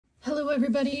Hello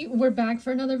everybody, we're back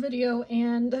for another video,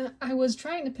 and I was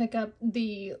trying to pick up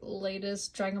the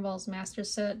latest Dragon Ball's Master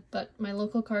Set, but my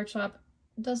local card shop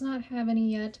does not have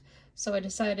any yet, so I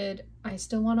decided I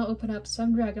still want to open up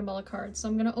some Dragon Ball cards. So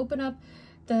I'm going to open up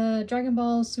the Dragon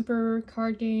Ball Super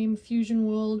Card Game Fusion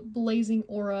World Blazing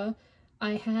Aura.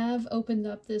 I have opened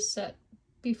up this set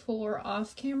before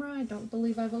off camera. I don't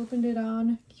believe I've opened it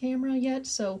on camera yet,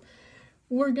 so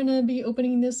we're gonna be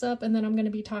opening this up, and then I'm gonna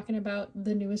be talking about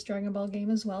the newest Dragon Ball game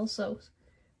as well, so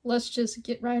let's just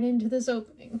get right into this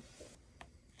opening.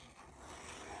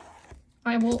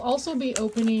 I will also be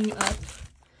opening up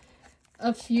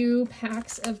a few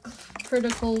packs of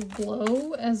Critical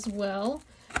Blow as well,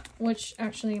 which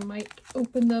actually I might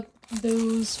open up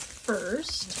those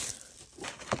first.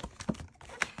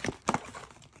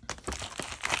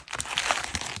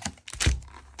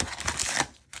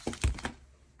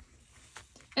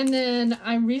 And then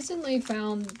I recently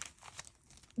found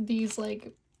these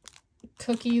like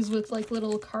cookies with like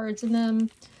little cards in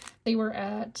them. They were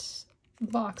at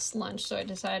Box Lunch, so I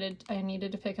decided I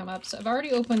needed to pick them up. So I've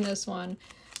already opened this one.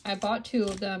 I bought two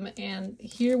of them, and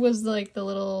here was like the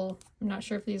little, I'm not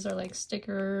sure if these are like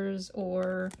stickers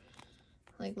or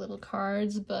like little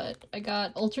cards, but I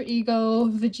got Ultra Ego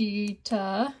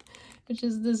Vegeta, which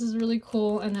is, this is really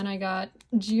cool. And then I got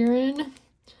Jiren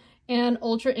and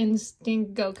Ultra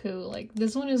Instinct Goku. Like,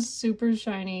 this one is super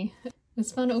shiny.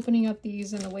 It's fun opening up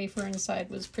these, and the wafer inside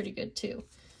was pretty good too.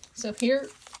 So here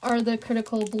are the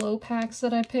Critical Blow packs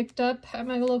that I picked up at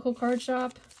my local card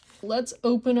shop. Let's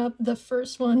open up the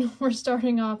first one. We're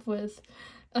starting off with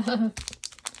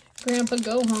Grandpa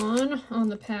Gohan on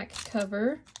the pack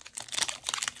cover.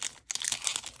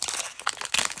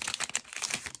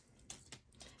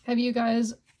 Have you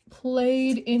guys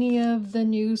played any of the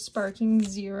new Sparking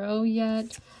Zero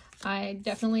yet? I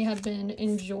definitely have been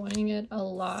enjoying it a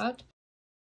lot.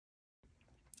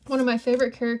 One of my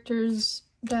favorite characters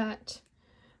that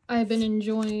I've been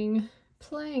enjoying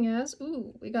playing as,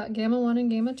 ooh, we got Gamma 1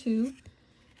 and Gamma 2,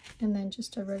 and then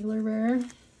just a regular rare.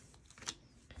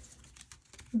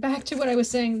 Back to what I was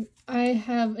saying, I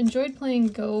have enjoyed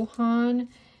playing Gohan,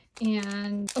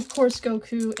 and of course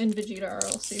Goku and Vegeta are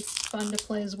also fun to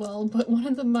play as well, but one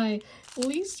of my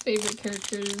least favorite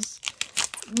characters,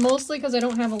 mostly because I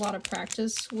don't have a lot of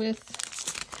practice with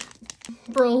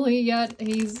Broly yet.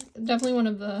 He's definitely one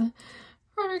of the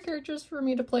harder characters for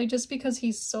me to play just because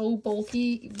he's so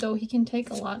bulky, though he can take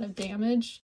a lot of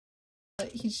damage.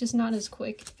 But he's just not as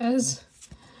quick as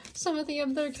some of the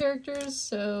other characters,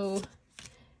 so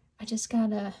I just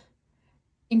gotta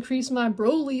increase my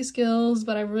Broly skills.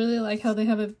 But I really like how they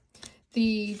have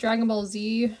the Dragon Ball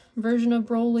Z version of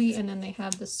Broly, and then they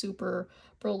have the Super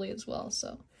Broly as well,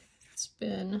 so it's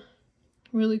been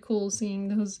really cool seeing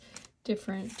those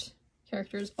different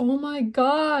characters. Oh my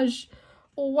gosh!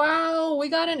 Wow, we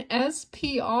got an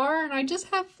SPR, and I just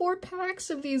have 4 packs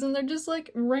of these, and they're just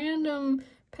like random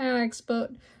packs,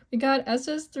 but we got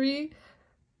SS3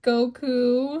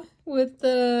 Goku with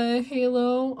the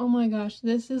halo. Oh my gosh,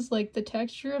 this is like the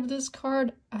texture of this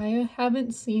card. I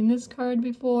haven't seen this card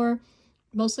before,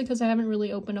 mostly because I haven't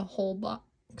really opened a whole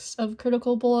box of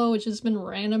Critical Blow, which has been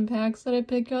random packs that I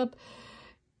pick up.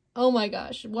 Oh my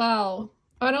gosh, wow.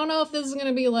 I don't know if this is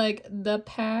gonna be like the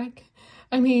pack,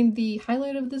 the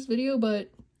highlight of this video, but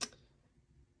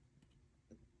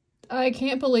I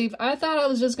can't believe, I thought I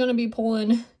was just gonna be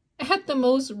pulling at the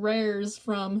most rares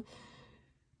from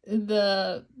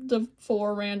the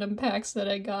 4 random packs that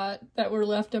I got that were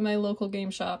left at my local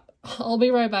game shop. I'll be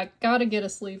right back. Gotta get a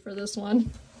sleeve for this one.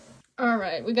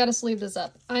 Alright, we gotta sleeve this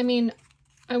up. I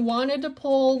wanted to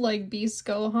pull like Beast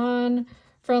Gohan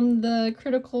from the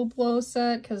Critical Blow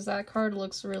set because that card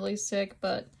looks really sick,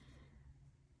 but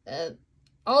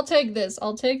I'll take this.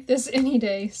 I'll take this any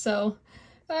day. So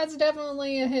that's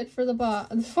definitely a hit for the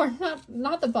box, for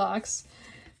not the box.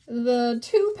 The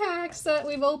 2 packs that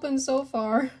we've opened so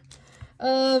far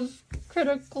of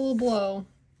Critical Blow.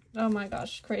 Oh my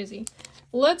gosh, crazy.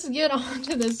 Let's get on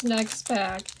to this next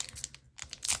pack.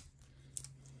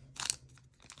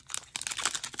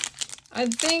 I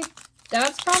think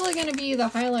that's probably going to be the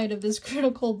highlight of this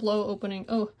Critical Blow opening.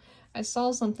 Oh, I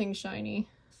saw something shiny.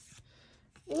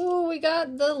 Ooh, we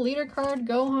got the leader card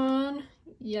Gohan.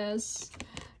 Yes.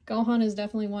 Gohan is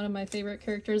definitely one of my favorite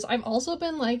characters. I've also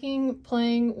been liking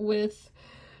playing with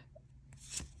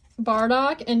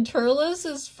Bardock, and Turles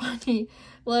is funny.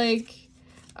 Like,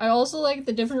 I also like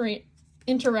the different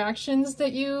interactions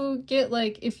that you get,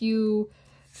 like if you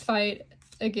fight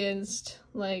against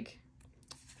like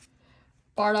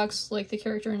Bardock's like the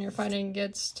character and you're fighting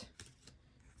against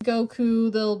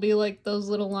Goku, there'll be like those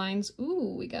little lines.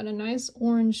 Ooh, we got a nice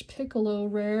orange Piccolo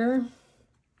rare.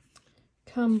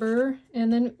 Cumber.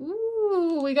 And then,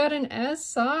 ooh, we got an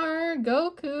SR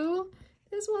Goku.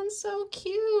 This one's so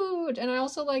cute. And I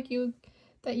also like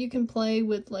that you can play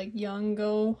with like young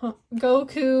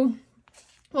Goku.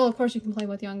 Well, of course you can play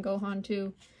with young Gohan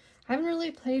too. I haven't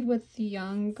really played with the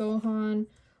young Gohan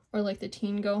or like the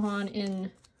teen Gohan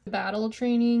in battle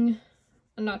training.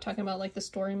 I'm not talking about like the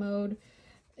story mode,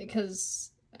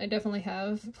 because I definitely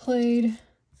have played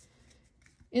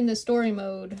in the story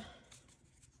mode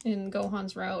in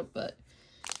Gohan's route, but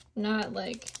not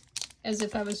like as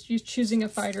if I was choosing a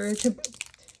fighter to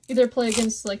either play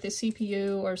against like the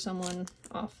CPU or someone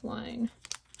offline.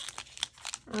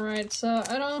 Alright, so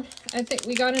I think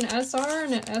we got an SR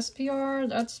and an SPR.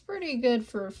 That's pretty good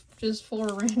for just 4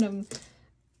 random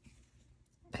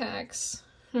packs.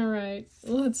 Alright,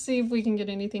 let's see if we can get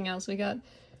anything else. We got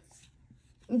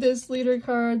this leader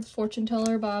card, Fortune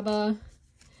Teller Baba.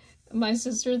 My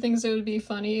sister thinks it would be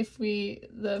funny if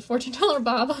the Fortune Teller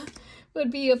Baba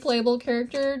would be a playable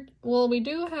character. Well, we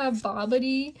do have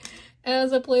Babidi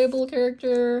as a playable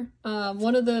character.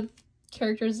 One of the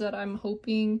characters that I'm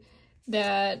hoping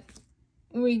that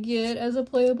we get as a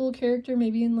playable character,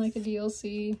 maybe in like a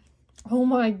DLC. Oh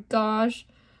my gosh.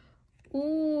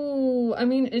 Ooh, I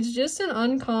mean, it's just an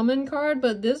uncommon card,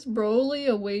 but this Broly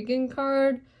Awaken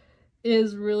card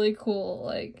is really cool.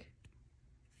 Like,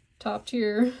 top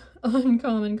tier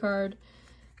uncommon card.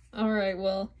 Alright,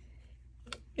 well,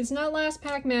 it's not last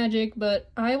pack magic,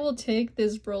 but I will take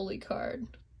this Broly card.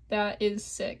 That is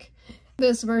sick.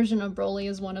 This version of Broly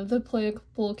is one of the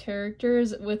playable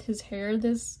characters with his hair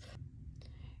this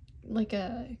like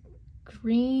a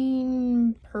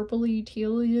green purpley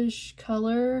tealish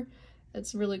color.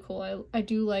 It's really cool. I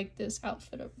do like this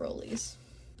outfit of Broly's.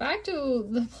 Back to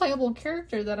the playable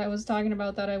character that I was talking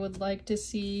about that I would like to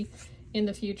see in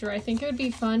the future. I think it would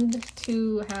be fun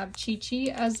to have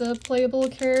Chi-Chi as a playable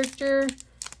character,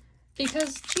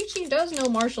 because Chi-Chi does know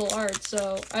martial arts,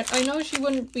 so I know she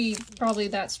wouldn't be probably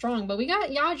that strong, but we got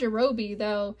Yajirobe,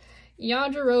 though.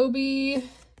 Yajirobe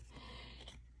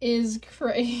is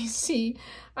crazy.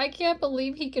 I can't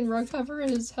believe he can recover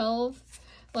his health.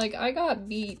 Like, I got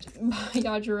beat by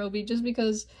Yajirobe just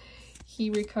because he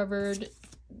recovered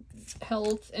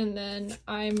health, and then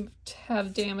I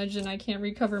have damage and I can't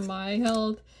recover my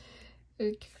health.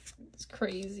 It's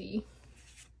crazy.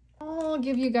 I'll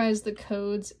give you guys the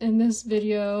codes in this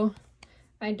video.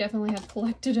 I definitely have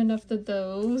collected enough of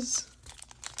those.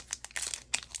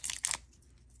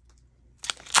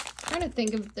 I'm trying to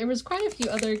think of, there was quite a few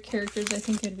other characters I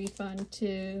think it'd be fun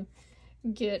to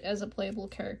get as a playable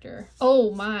character.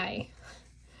 Oh my.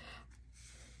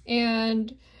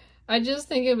 And I just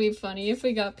think it'd be funny if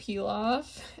we got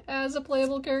Pilaf as a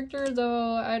playable character,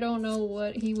 though I don't know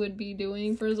what he would be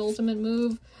doing for his ultimate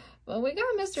move. But we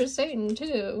got Mr. Satan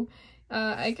too.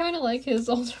 I kind of like his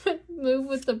ultimate move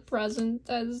with the present.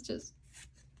 That is just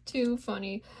too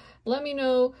funny. Let me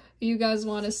know who you guys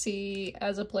want to see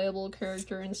as a playable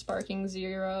character in Sparking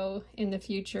Zero in the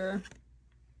future.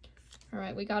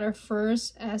 Alright, we got our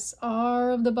first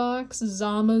SR of the box,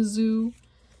 Zamazu.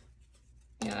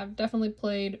 Yeah, I've definitely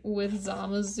played with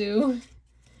Zamazu.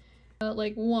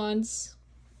 Like once.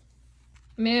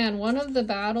 Man, one of the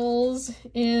battles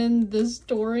in the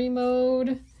story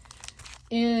mode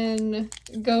in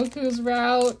Goku's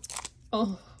route.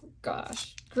 Oh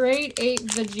gosh. Grade 8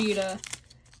 Vegeta.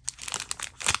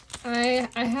 I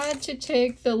had to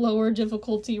take the lower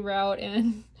difficulty route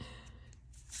and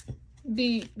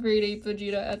beat Grade 8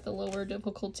 Vegeta at the lower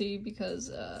difficulty because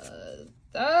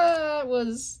that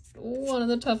was one of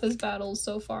the toughest battles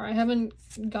so far. I haven't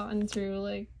gotten through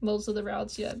like most of the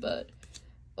routes yet, but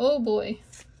oh boy,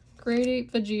 Grade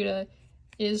 8 Vegeta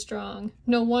is strong.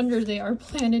 No wonder they are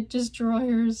planet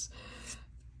destroyers.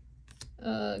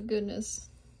 Goodness.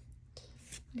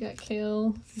 We got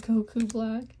Kale, Goku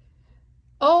Black.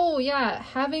 Oh yeah,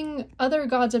 having other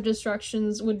Gods of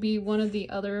Destructions would be one of the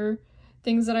other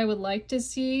things that I would like to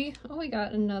see. Oh, we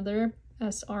got another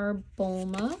SR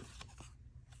Bulma.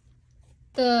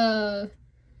 The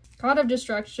God of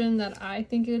Destruction that I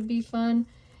think it would be fun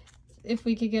if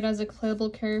we could get as a playable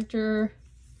character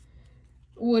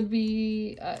would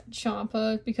be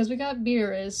Champa, because we got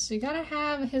Beerus. So you gotta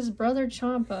have his brother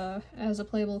Champa as a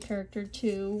playable character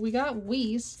too. We got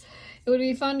Whis. It would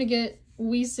be fun to get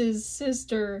Whis'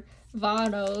 sister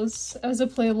Vados as a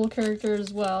playable character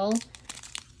as well.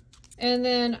 And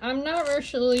then I'm not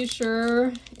really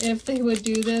sure if they would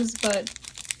do this, but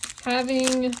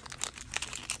having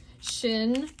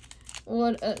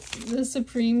the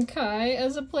Supreme Kai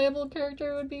as a playable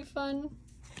character would be fun.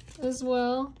 as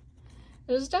well.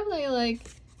 There's definitely like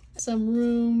some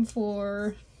room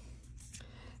for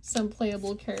some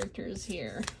playable characters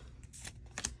here.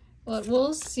 But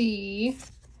we'll see.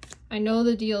 I know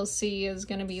the DLC is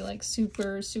gonna be like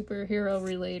superhero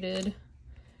related.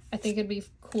 I think it'd be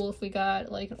cool if we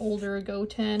got like an older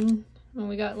Goten, and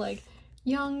we got like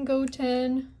young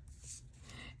Goten.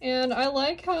 And I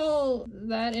like how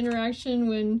that interaction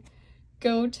when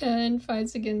Goten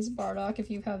fights against Bardock, if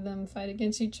you have them fight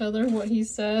against each other, what he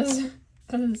says.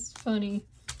 That is funny.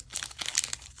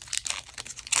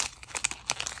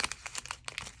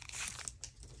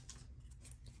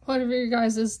 What have your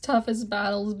guys' toughest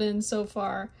battles been so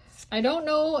far? I don't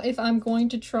know if I'm going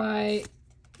to try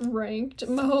ranked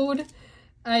mode.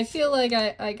 I feel like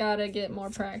I gotta get more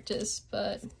practice,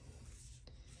 but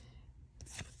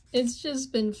it's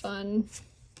just been fun.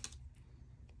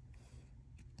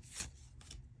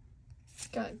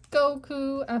 Got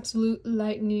Goku, Absolute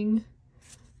Lightning,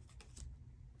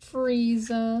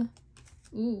 Frieza.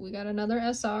 Ooh, we got another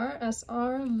SR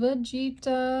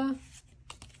Vegeta.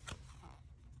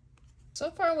 So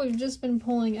far, we've just been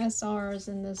pulling SRs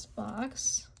in this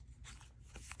box.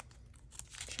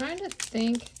 Trying to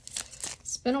think.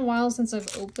 It's been a while since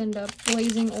I've opened up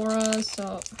Blazing Aura,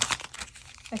 so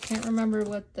I can't remember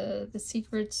what the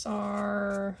secrets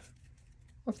are,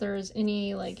 or if there's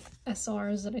any like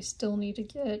SRs that I still need to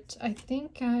get. I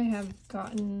think I have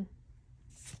gotten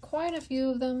quite a few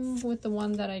of them with the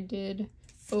one that I did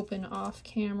open off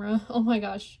camera. Oh my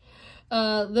gosh.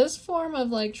 This form of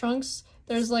like Trunks,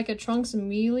 there's like a Trunks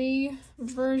Melee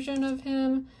version of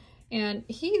him, and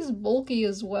he's bulky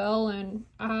as well, and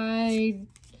I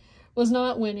was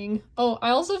not winning. Oh,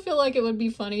 I also feel like it would be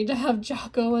funny to have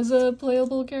Jocko as a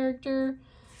playable character.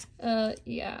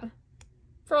 Yeah.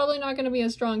 Probably not going to be a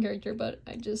strong character, but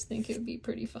I just think it would be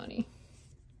pretty funny.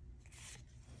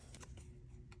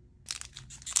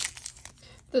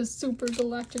 The Super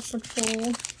Galactic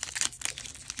Patrol.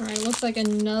 Alright, looks like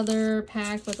another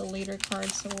pack with a later card,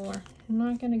 so we're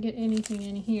not going to get anything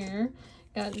in here.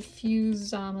 Got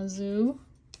Fuse Zamazu.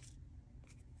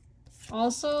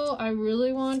 Also, I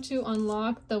really want to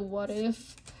unlock the What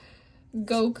If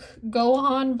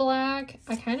Gohan Black.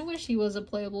 I kind of wish he was a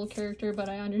playable character, but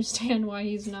I understand why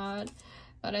he's not.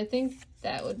 But I think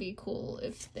that would be cool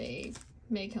if they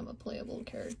make him a playable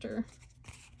character.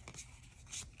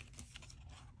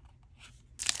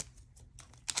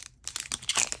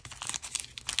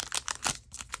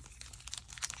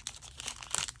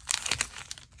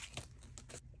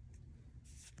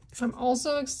 I'm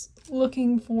also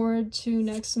looking forward to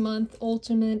next month,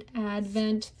 Ultimate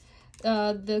Advent.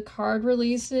 The card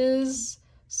releases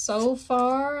so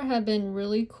far have been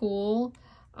really cool.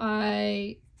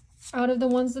 Out of the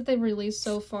ones that they've released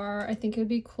so far, I think it would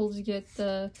be cool to get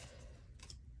the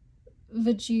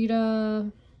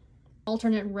Vegeta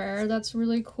alternate rare. That's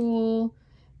really cool.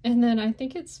 And then I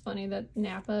think it's funny that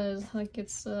Nappa is like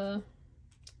it's a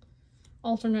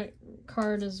alternate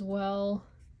card as well.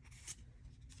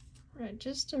 Right,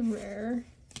 just a rare.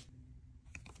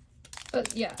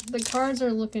 But yeah, the cards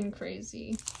are looking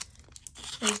crazy.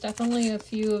 There's definitely a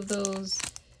few of those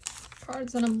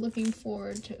cards that I'm looking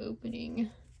forward to opening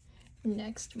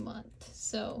next month.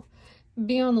 So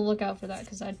be on the lookout for that,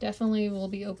 because I definitely will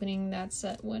be opening that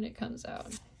set when it comes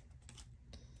out.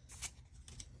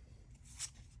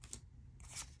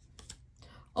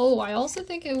 Oh, I also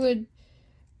think it would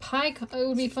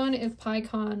be fun if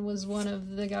Pikkon was one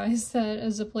of the guys that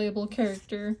is a playable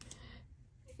character.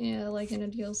 Yeah, like in a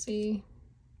DLC.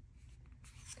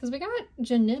 Because we got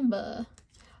Janemba.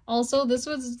 Also, this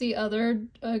was the other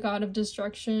God of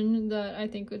Destruction that I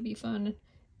think would be fun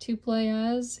to play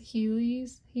as.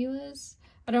 Helis?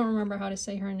 I don't remember how to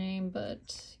say her name,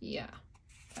 but yeah,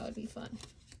 that would be fun.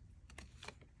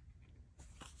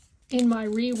 In my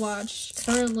rewatch,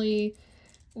 currently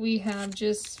we have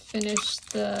just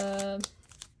finished the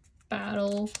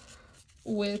battle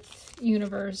with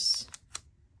Universe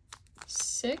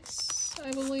 6,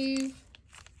 I believe,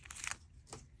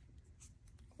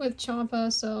 with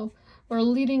Champa, so we're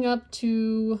leading up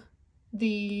to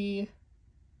the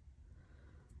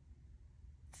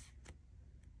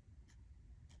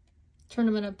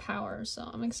Tournament of Power, so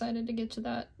I'm excited to get to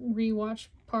that rewatch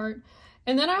part.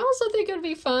 And then I also think it would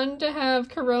be fun to have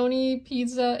Karoni,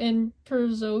 Pizza, and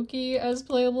Perzoki as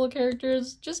playable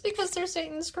characters, just because they're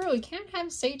Satan's crew. You can't have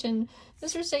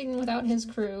Mr. Satan without his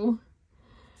crew.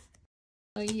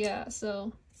 Yeah,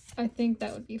 so I think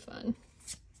that would be fun.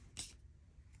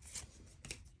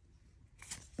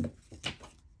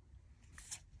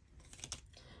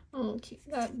 Oh, cute.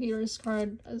 That Beerus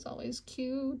card is always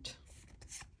cute.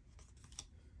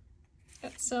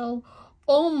 Etzel.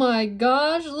 Oh my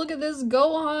gosh, look at this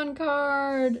Gohan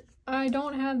card! I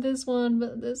don't have this one,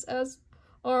 but this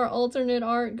SR alternate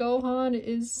art Gohan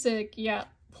is sick. Yeah,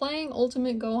 playing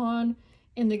Ultimate Gohan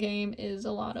in the game is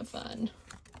a lot of fun.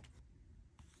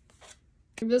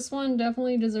 This one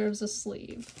definitely deserves a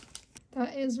sleeve.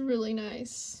 That is really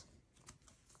nice.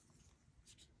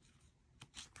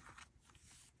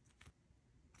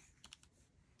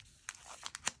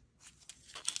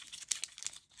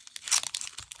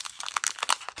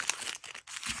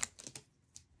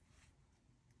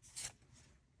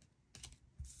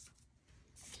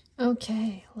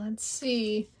 Okay, let's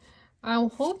see. I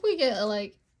hope we get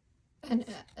like an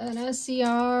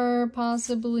SCR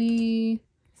possibly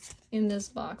in this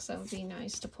box. That would be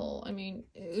nice to pull. I mean,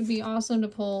 it would be awesome to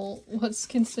pull what's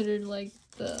considered like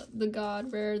the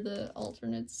god rare, the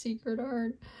alternate secret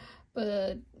art.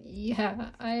 But yeah,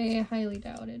 I highly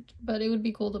doubt it. But it would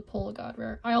be cool to pull a god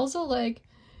rare. I also like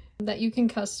that you can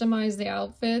customize the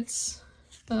outfits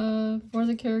for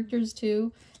the characters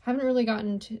too. Haven't really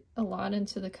gotten a lot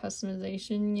into the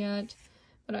customization yet,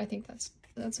 but I think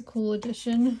that's a cool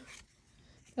addition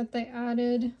that they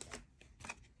added.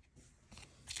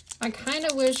 I kind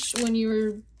of wish when you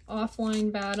were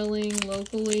offline battling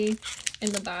locally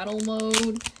in the battle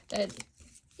mode that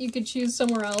you could choose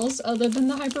somewhere else other than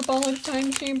the hyperbolic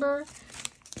time chamber.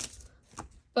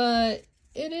 But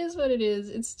it is what it is.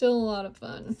 It's still a lot of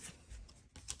fun.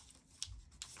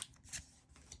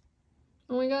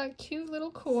 And we got cute little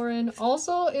Korin.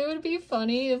 Also, it would be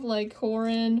funny if like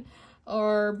Korin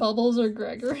or Bubbles or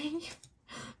Gregory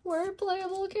were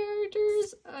playable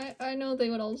characters. I know they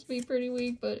would also be pretty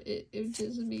weak, but it would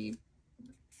just be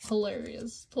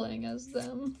hilarious playing as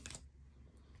them.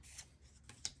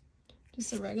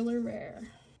 Just a regular rare.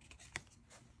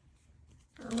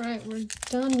 Alright, we're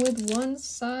done with one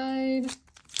side.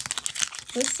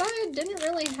 This side didn't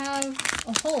really have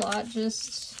a whole lot,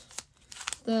 just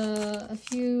a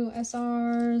few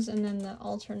SRs and then the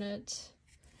alternate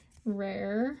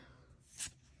rare.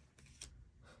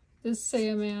 This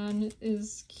Saiyaman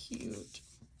is cute.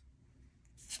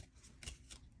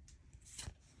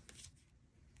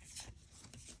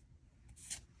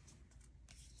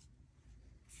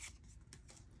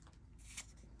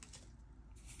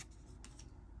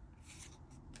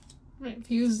 Right,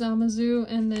 Fuse Zamazu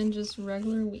and then just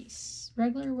regular Whis.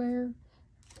 Regular wear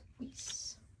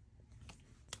Whis.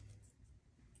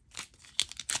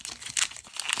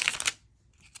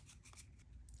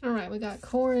 Alright, we got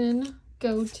Korin,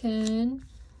 Goten.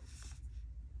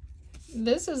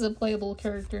 This is a playable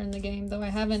character in the game, though I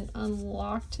haven't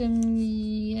unlocked him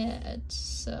yet.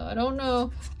 So I don't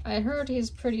know. I heard he's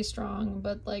pretty strong,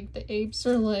 but like the apes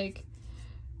are like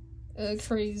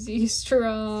crazy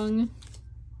strong.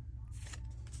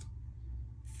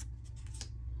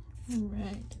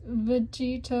 Alright,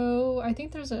 Vegito. I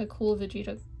think there's a cool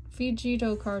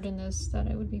Vegito card in this that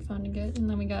it would be fun to get. And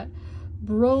then we got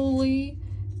Broly.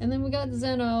 And then we got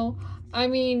Zeno. I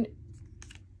mean,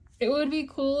 it would be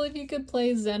cool if you could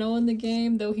play Zeno in the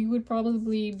game, though he would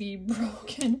probably be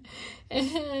broken.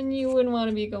 And you wouldn't want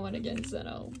to be going against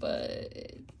Zeno. But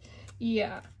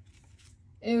yeah,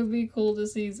 it would be cool to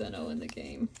see Zeno in the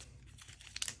game.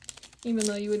 Even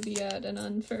though you would be at an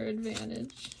unfair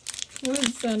advantage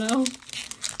with Zeno.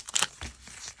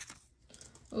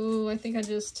 Oh, I think I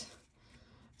just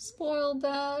spoiled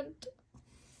that.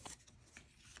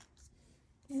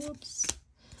 Whoops.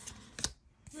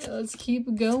 Right, let's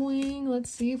keep going. Let's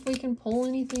see if we can pull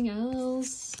anything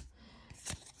else.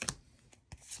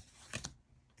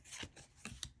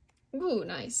 Ooh,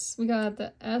 nice. We got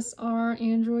the SR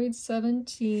Android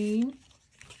 17.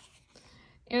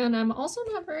 And I'm also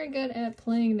not very good at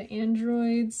playing the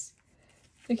androids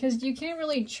because you can't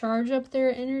really charge up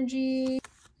their energy.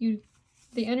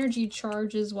 The energy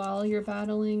charges while you're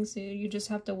battling, so you just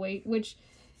have to wait, which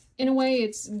in a way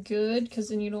it's good because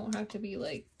then you don't have to be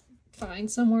like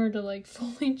find somewhere to like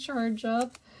fully charge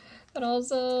up. But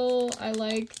also I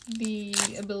like the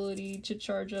ability to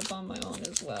charge up on my own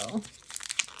as well.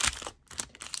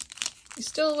 You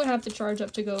still would have to charge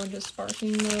up to go into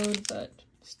sparking mode, but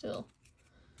still.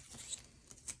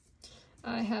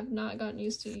 I have not gotten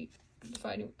used to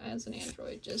fighting as an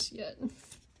android just yet.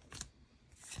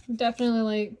 Definitely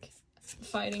like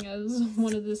fighting as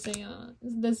one of the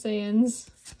Saiyans.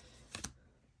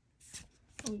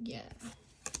 Oh yeah.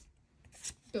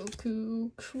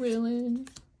 Goku, Krillin.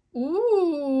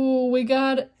 Ooh, we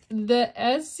got the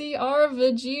SCR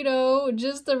Vegito,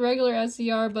 just the regular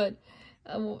SCR, but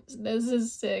this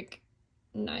is sick.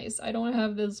 Nice. I don't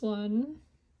have this one,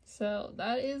 so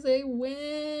that is a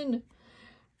win.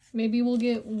 Maybe we'll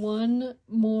get one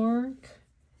more.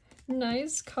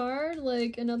 nice card,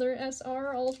 like another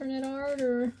SR alternate art,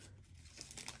 or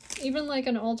even like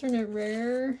an alternate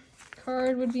rare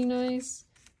card would be nice.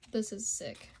 This is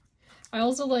sick. I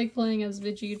also like playing as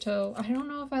Vegito. I don't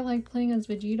know if I like playing as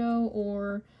Vegito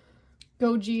or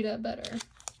Gogeta better.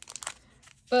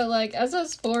 But like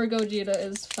SS4 Gogeta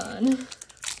is fun.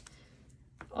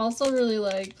 Also really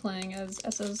like playing as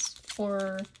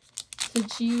SS4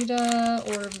 Vegeta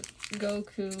or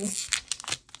Goku.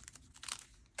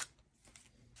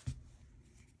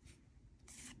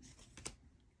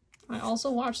 I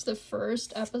also watched the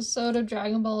first episode of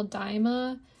Dragon Ball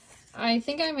Daima. I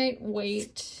think I might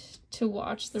wait to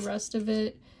watch the rest of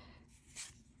it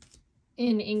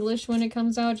in English when it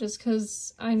comes out, just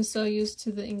because I'm so used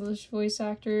to the English voice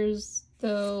actors,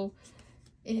 though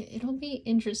it'll be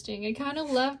interesting. It kind of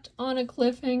left on a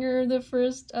cliffhanger the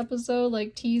first episode,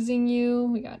 like teasing you.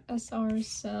 We got SR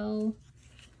Cell.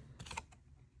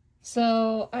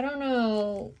 So, I don't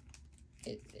know.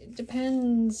 It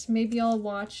depends. Maybe I'll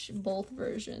watch both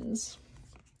versions.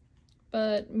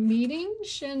 But meeting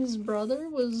Shin's brother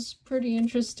was pretty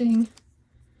interesting.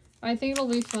 I think it'll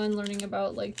be fun learning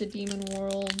about, like, the demon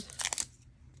world.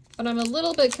 But I'm a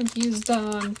little bit confused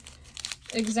on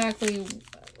exactly,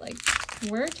 like,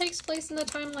 where it takes place in the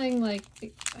timeline. Like,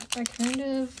 I kind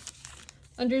of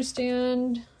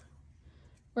understand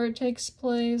where it takes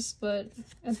place, but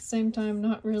at the same time,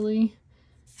 not really.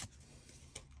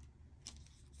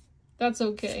 That's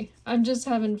okay. I'm just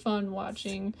having fun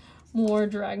watching more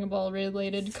Dragon Ball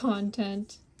related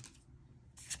content.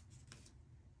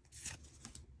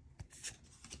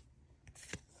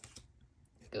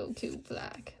 Goku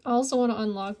Black. I also want to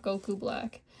unlock Goku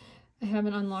Black. I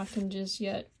haven't unlocked him just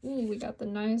yet. Ooh, we got the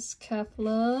nice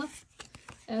Kefla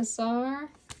SR.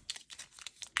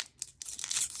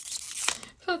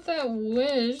 But that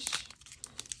wish.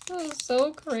 That was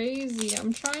so crazy.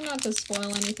 I'm trying not to spoil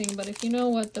anything, but if you know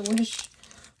what the wish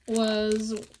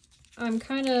was, I'm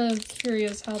kind of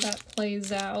curious how that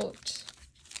plays out.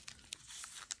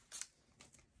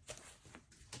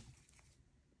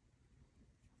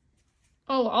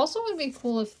 Oh, also it would be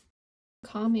cool if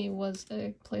Kami was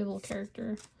a playable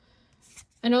character.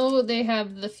 I know they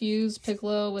have the fuse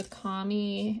Piccolo with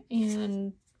Kami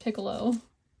and Piccolo,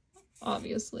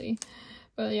 obviously.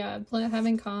 But yeah,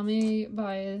 having Kami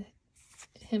by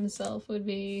himself would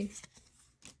be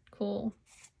cool.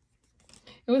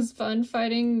 It was fun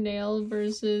fighting Nail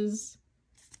versus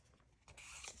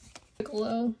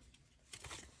Piccolo.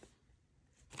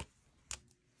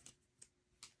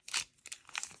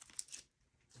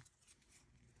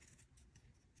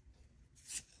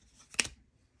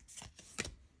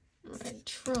 Alright,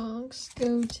 Trunks,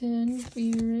 Goten,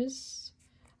 Beerus.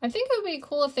 I think it would be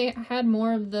cool if they had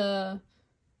more of the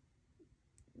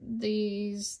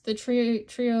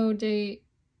trio de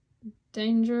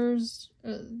dangers,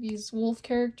 these wolf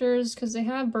characters, because they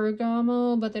have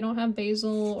Bergamo, but they don't have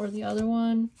Basil or the other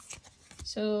one.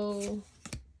 So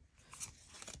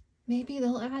maybe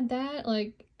they'll add that.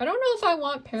 Like, I don't know if I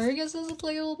want Paragus as a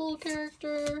playable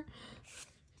character,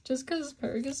 just because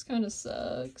Paragus kind of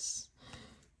sucks.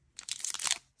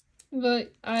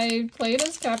 But I played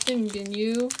as Captain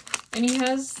Ginyu, and he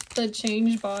has the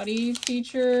change body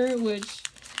feature, which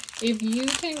if you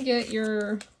can get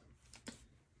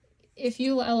if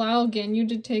you allow Ginyu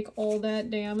to take all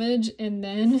that damage and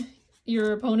then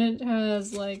your opponent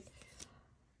has like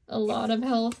a lot of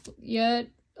health yet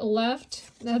left,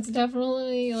 that's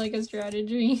definitely like a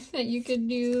strategy that you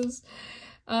could use.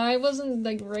 I wasn't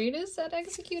the greatest at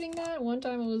executing that. One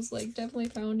time I was like definitely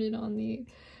founded on the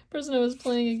person I was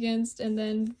playing against and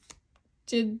then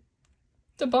did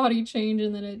the body change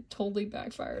and then it totally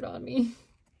backfired on me.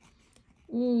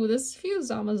 Ooh, this Fuse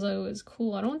Zamazo is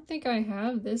cool. I don't think I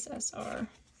have this SR. I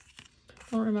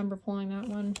don't remember pulling that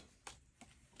one.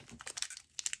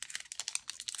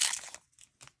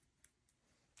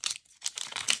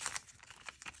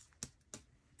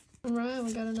 Alright,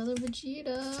 we got another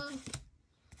Vegeta.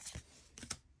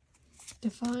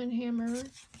 Divine Hammer.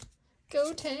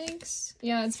 Gotenks.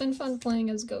 Yeah, it's been fun playing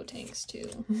as Gotenks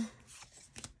too.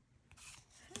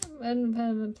 I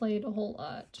haven't played a whole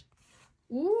lot.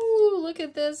 Ooh, look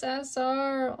at this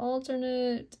SR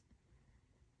alternate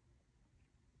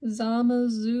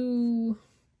Zamazu.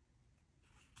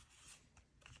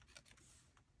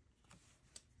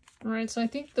 Alright, so I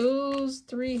think those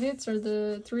 3 hits are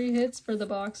the 3 hits for the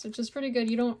box, which is pretty good.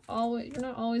 You're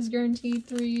not always guaranteed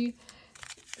 3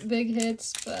 big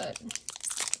hits, but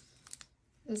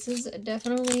this is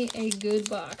definitely a good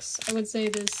box. I would say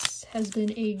this has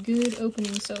been a good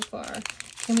opening so far.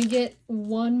 Can we get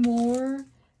one more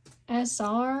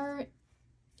SR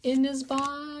in this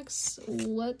box.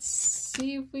 Let's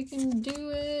see if we can do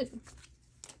it.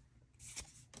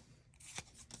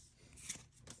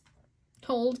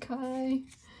 Hold Kai.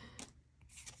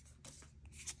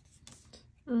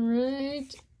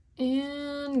 Alright,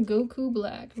 and Goku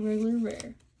Black, regular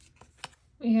rare.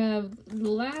 We have the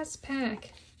last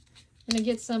pack. Gonna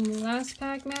get some last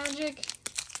pack magic.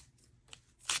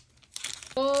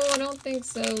 Oh, I don't think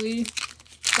so. We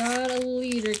got a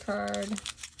leader card.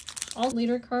 All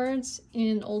leader cards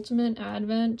in Ultimate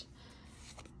Advent.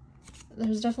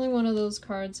 There's definitely one of those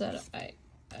cards that I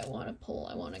want to pull.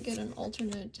 I want to get an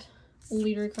alternate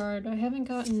leader card. I haven't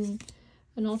gotten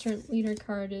an alternate leader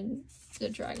card in the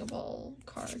Dragon Ball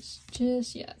cards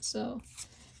just yet, so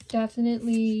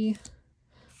definitely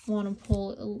want to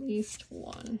pull at least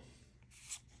one.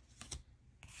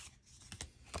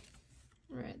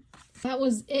 Alright, that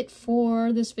was it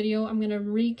for this video. I'm going to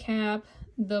recap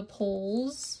the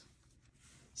polls.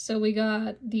 So we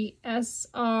got the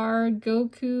SR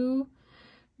Goku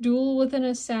Duel with an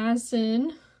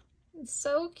Assassin. It's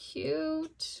so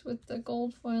cute with the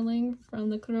gold foiling from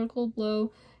the Critical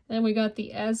Blow. And then we got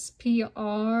the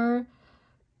SPR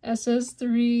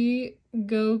SS3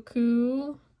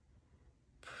 Goku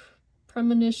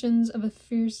Premonitions of a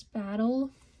Fierce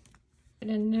Battle.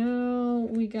 And now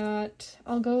we got,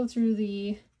 I'll go through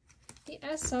the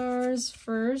SRs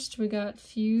first. We got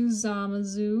Fuse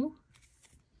Zamazu,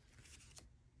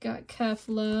 got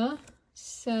Kefla,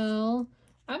 Cell.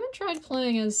 I haven't tried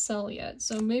playing as Cell yet,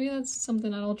 so maybe that's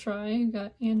something I'll try. We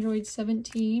got Android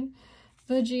 17,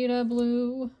 Vegeta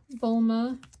Blue,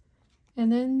 Bulma,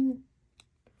 and then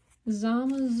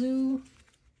Zamazu.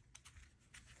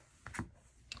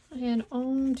 And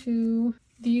on to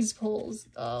these pulls.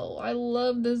 Oh, I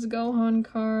love this Gohan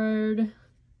card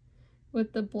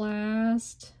with the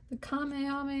blast, the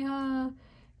Kamehameha.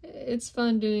 It's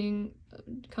fun doing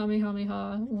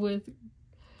Kamehameha with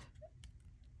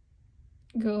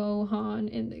Gohan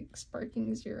in the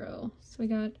Sparking Zero. So we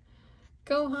got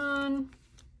Gohan,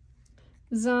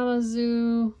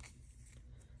 Zamazu,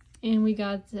 and we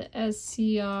got the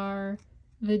SCR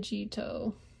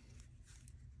Vegito.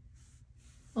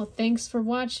 Well, thanks for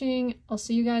watching. I'll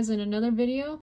see you guys in another video.